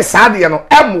yenye sade no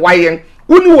emwa yen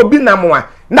woni obi na mo a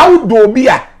na wo do obi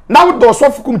a na wo do so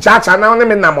Kumchacha na ne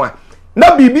me na mo a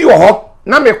na bibi wo ho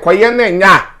na me koye na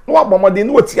nya no abomode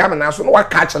no otia me na so no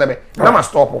waka kire me na ma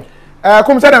stop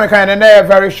Kumchacha me kan na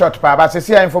very short pa but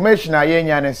see information a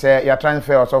yenya ne say ya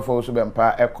transfer osofo Owusu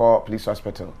bempa eco police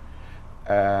hospital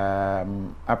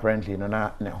apparently no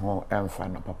na ne ho emfa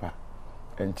no papa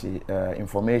enti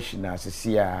information as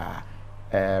see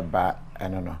ba I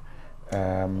don't know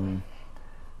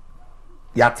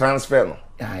ya transfer no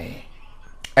aye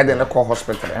and then call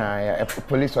hospital yeah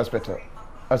police hospital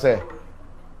I say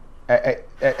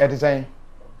design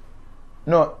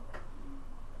no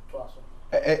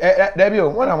there be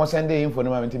one am send info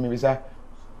no me bisa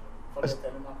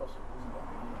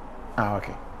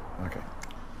okay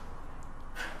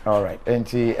all right and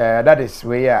that is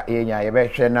where yenya ye be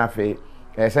hwe na fe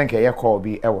senke ye call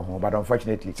bi e wo ho but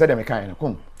unfortunately said them kind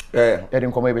kum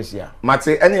didn't come over here.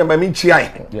 Mate, any of my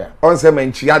minchia. On some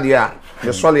minchia, dear.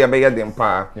 The solid obey them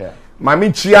pa. My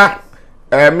minchia,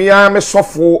 me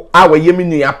sofo, our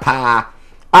yeminia pa.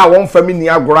 I won't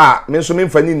familiar gra, mentioning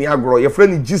familiar grow. Your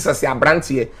friend Jesus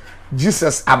Abrantie,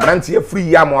 Jesus Abrantie, free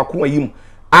yam or coim.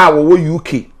 Our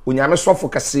UK, when you am sofo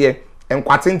cassia, and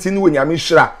quatintin when you am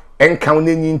shra, and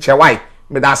counting in Chawai,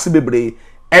 Medasibre,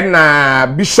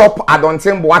 and Bishop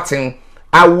Adontin Boating,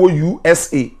 our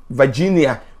USA,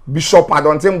 Virginia. Bishop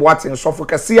Adontin Boating sofo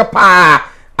cassia pa.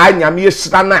 I nyame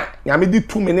shra na, nyame di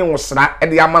 2 minutes was sra,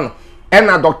 and the aman,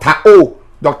 and Dr.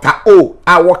 O,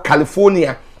 our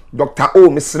California. Dr. O,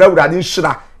 Miss Rewradin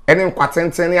Shira, and then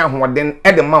Quatentene and then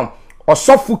Edemount, or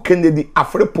Sofu Kennedy,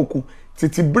 Afrepoku,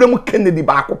 Titi Bremu Kennedy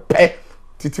Bako Pe,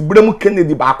 Titi Bremu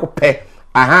Kennedy Bako Pe,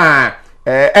 aha,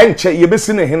 enche ye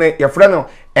besi ne hene ye frɛ no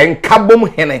enkabom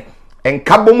hene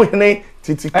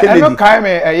titi Kennedy no kai me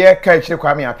ye ka chire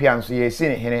kwa me apia so ye si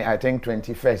ne hene I think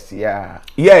 21st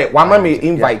yeah wa ma me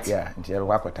invite nti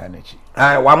wa kwata na chi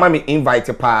wa ma me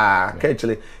invite pa ka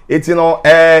chire eti no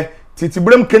titi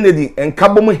brem Kennedy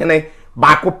enkabom hene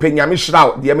ba ko penyame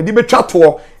hiraw de me di betwa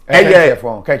to eye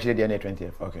ka chire de na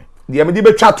 20th okay de me di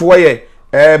betwa to ye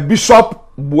Bishop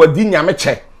Buadi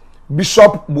Nyameche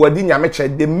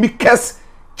the Mikes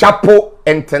Chapel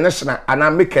International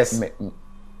and Mikes Chapel.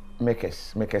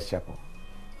 Mikes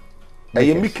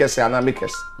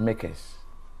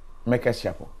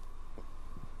Chapel.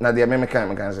 Now the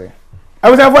American can say. I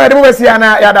was avoiding over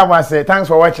Siana Yadamase. Thanks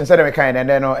for watching. Said we kind and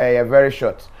then a very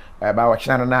short about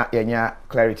watching na yenya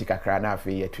clarity kakra na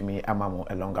fe to me amamo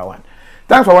a longer one.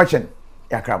 Thanks for watching.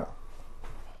 Yakramo.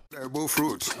 Both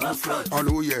fruits. On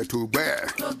the way to bear.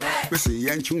 We see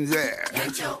Yanchun there.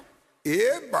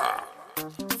 Eba.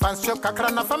 Fancy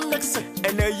Kakrana from Mexico.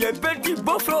 And a ye betty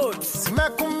both fruits.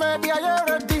 Smakum maybe I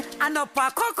ready. And a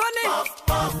pack coconut.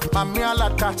 Mamma la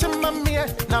touch mammy,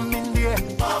 Namindia.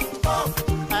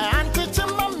 And teach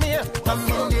mammy,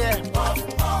 Namindia.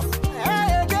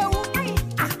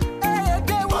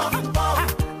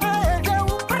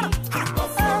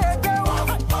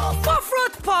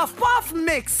 Puff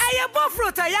mix. I am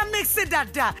buffalo. I am mixing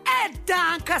that.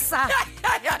 Dankasa.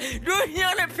 Do you hear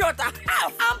the pure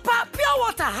half? And pure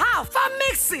water half. For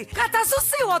mixing.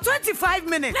 Katasusi or 25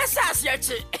 minutes. Let's ask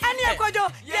Yachi. And you go do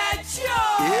Yachi.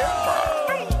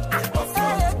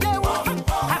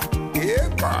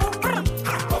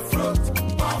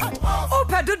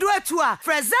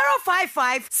 Fresh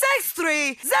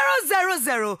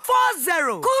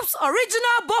 055-63000040. Coop's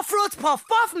original Buffroot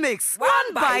Puff Mix.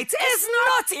 One bite is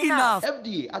not enough.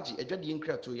 FDA aji ejadi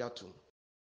nkra to yato.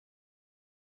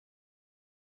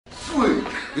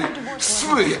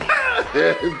 Sweet.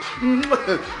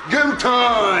 Game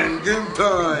time.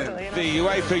 The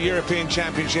UEFA European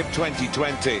Championship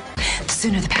 2020. The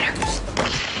sooner the better.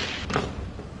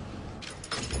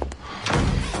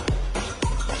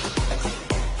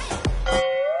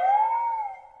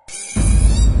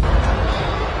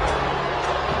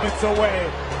 Away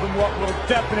from what will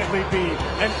definitely be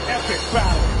an epic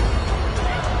battle.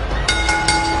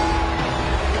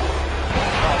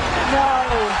 No!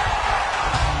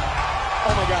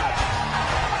 Oh my God!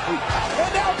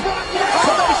 And now Brock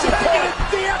Lesnar taking it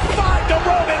the F5 to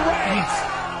Roman Reigns.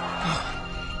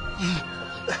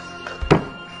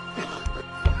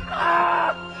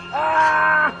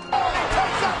 He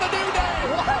takes out the New Day.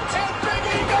 And Big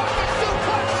E goes to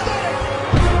Suplex City.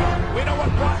 We know what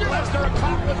Brock Lesnar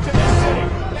accomplished in this city.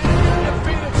 And he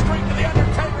defeated straight to the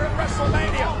Undertaker at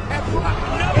WrestleMania. And Brock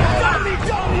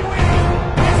WWE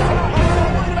is going to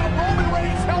worried about Roman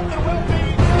Reigns' health and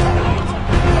well-being tonight.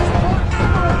 Because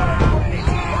forever Reigns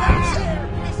in that chair.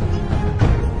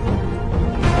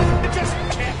 Just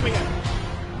champion.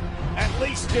 At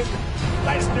least in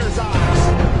Lesnar's eyes.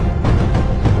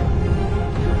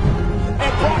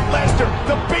 And Brock Lesnar,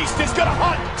 the beast, is going to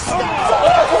hunt. Snaps on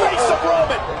the face of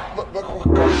Roman.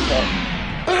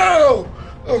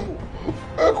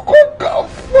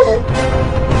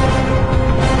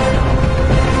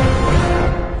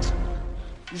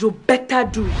 You better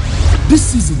do. This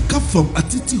season come from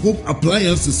Atiti Home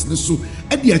Appliances so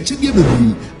and the achebe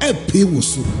baby and pay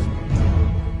was so.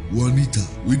 Juanita,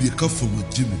 we dey come from a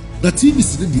Jimmy. That TV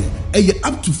is in there and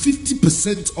up to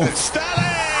 50% off.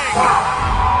 Sterling!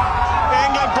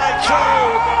 England break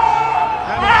through.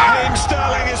 And Raheem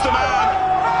Sterling is the man.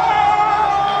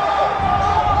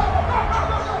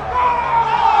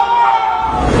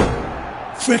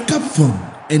 Freck up from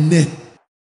and then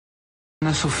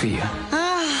Sophia.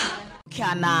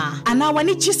 Kana ana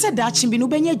wani chise da chimbi no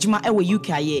benya adwuma ewe UK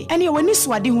ye ene wani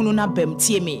swade hunu na bam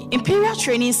tie me Imperial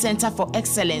Training Center for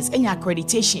Excellence enya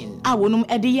accreditation a wonum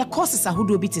ede ye courses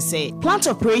ahodo bi te say plant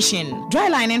operation, dry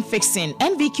lining fixing,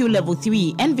 NVQ level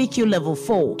 3, NVQ level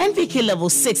 4, NVQ level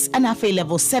 6 and afa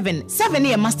level 7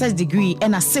 year master's degree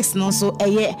and a 6 no so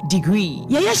eye degree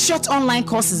ye short online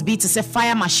courses bi te say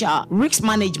fire marshal, risk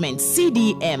management,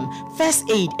 CDM, first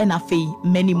aid and afa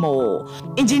many more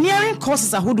engineering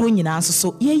courses ahodo nyina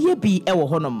so ye bi ewo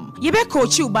honom ye be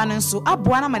coach uba nso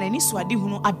aboa na manani suade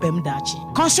hunu abam dachi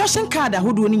construction card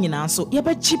ahodo ni nyina nso ye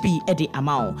be chibi e de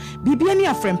amao bibia ni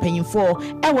afrem panyimfo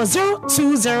ewo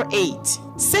 0208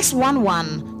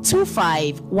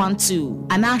 611-2512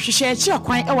 ana hwehwe chi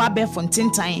okwan ewo abefo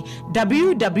ntentan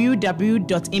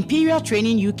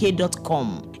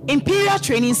www.imperialtraininguk.com Imperial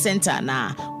Training Center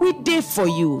na we dey for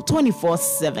you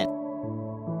 24/7.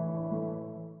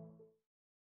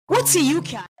 What's you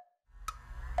can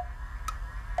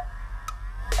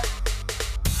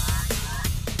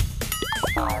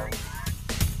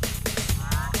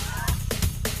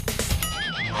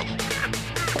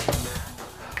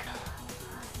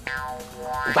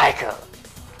Biker.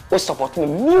 We support the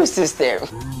new system.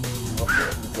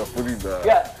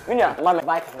 Yeah, Minya, Mama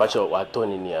Biker. Pacho, what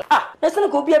Tony near? Ah, let's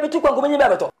not go be able to go to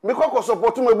Beto. Me ko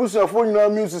support my business phone in our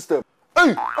new system.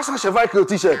 Hey, that's a Biker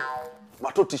t-shirt.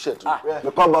 Mato t-shirt.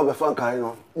 Me ko ba be fan kai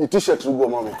no. Ni t-shirt to go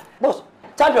mommy. Boss,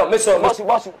 champion, Mr.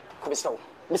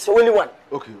 Only one.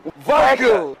 Okay.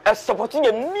 Biker is supporting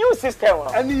a new system.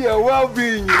 And your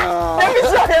well-being. Let me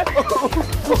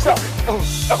say.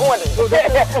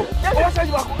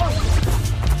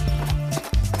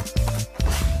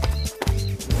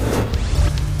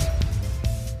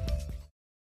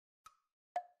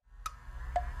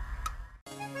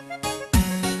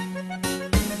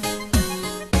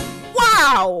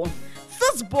 Wow,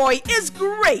 this boy is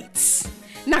great.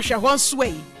 Nasha one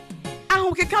sway.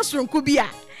 Ahoke kasron kubia.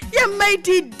 Ye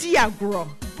made diagro.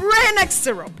 Brain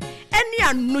syrup. Any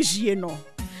anujie no.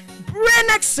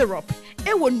 Brain syrup.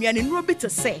 E won me an robi to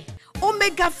say.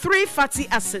 Omega-3 fatty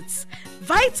acids.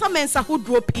 Vitamins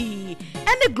ahodoɔ pii.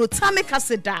 Any glutamic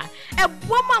acid da. E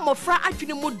boma mofra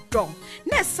adwene mu dɔm.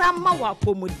 Na sa ma wa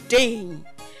pomuden.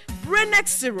 Brain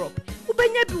syrup.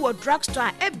 Ubenya bi wo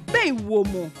drugstore e ben wo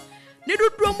mu. Ne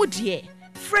dodoɔ mu de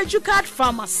Frejucard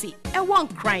Pharmacy e won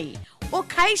cry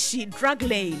Okaishi Drug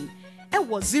Lane e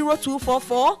was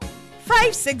 0244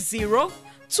 560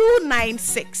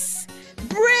 296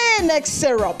 Brain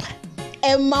syrup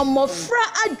e mamofra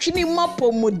adwini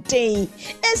mapomuden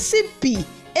SCP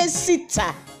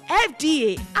esita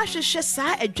FDA ahwehwe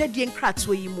saa adwadie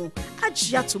nkrato yi mu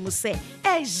agya to mu se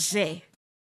eje.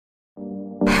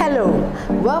 Hello,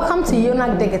 welcome to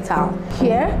Yonak Digital.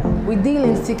 Here, we deal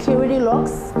in security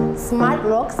locks, smart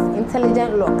locks,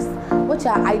 intelligent locks, which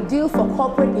are ideal for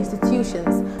corporate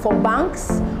institutions, for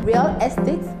banks, real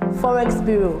estate, forex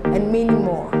bureau, and many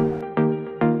more.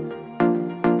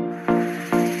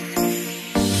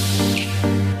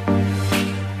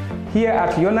 Here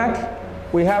at Yonak,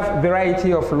 we have a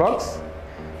variety of locks.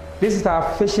 This is our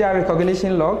facial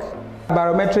recognition lock,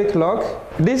 barometric lock.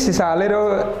 This is our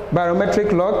little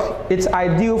barometric lock. It's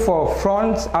ideal for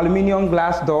front aluminum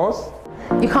glass doors.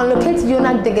 You can locate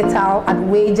Yonak Digital at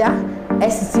Wager,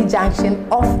 SCC Junction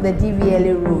off the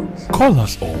DVLA road. Call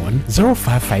us on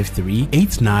 0553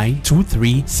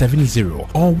 892370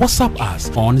 or WhatsApp us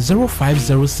on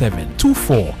 0507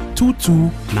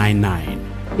 242299.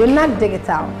 Yonak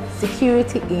Digital,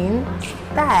 security in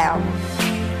style.